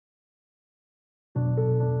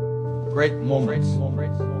Great moments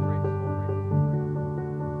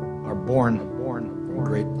are born from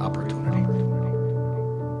great opportunity.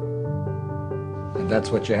 And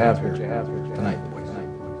that's what you have here tonight, boys.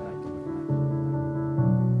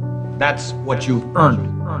 That's what you've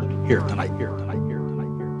earned here tonight.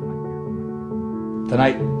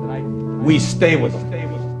 Tonight, we stay with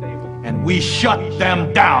them. And we shut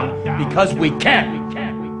them down because we can.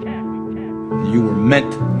 You were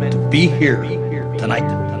meant to be here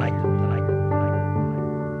tonight.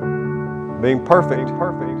 Being perfect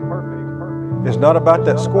is not about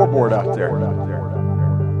that scoreboard out there.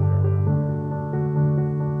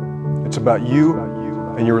 It's about you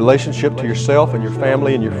and your relationship to yourself and your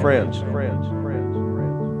family and your friends.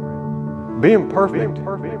 Being perfect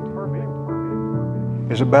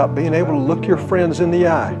is about being able to look your friends in the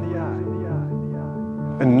eye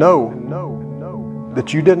and know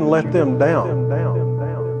that you didn't let them down.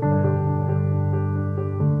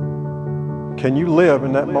 Can you live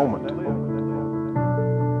in that moment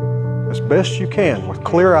as best you can with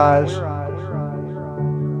clear eyes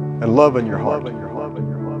and love in your heart,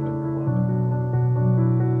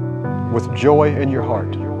 with joy in your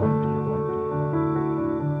heart?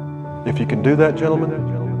 If you can do that, gentlemen,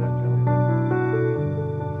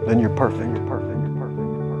 then you're perfect.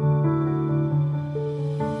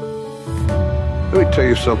 Let me tell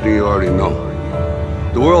you something you already know.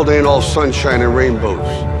 The world ain't all sunshine and rainbows.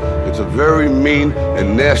 It's a very mean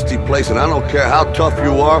and nasty place, and I don't care how tough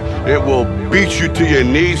you are, it will beat you to your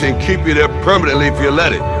knees and keep you there permanently if you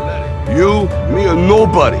let it. You, me, or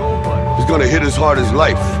nobody is gonna hit as hard as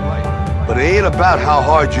life. But it ain't about how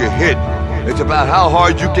hard you hit. It's about how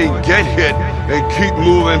hard you can get hit and keep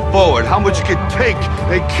moving forward. How much you can take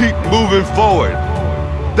and keep moving forward.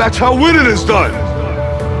 That's how winning is done.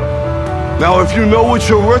 Now, if you know what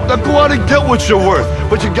you're worth, now go out and get what you're worth.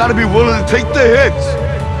 But you gotta be willing to take the hits.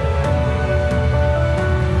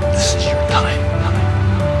 This is your time.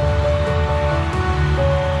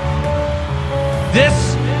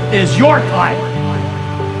 This is your time.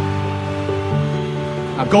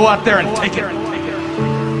 Now go out there and take it.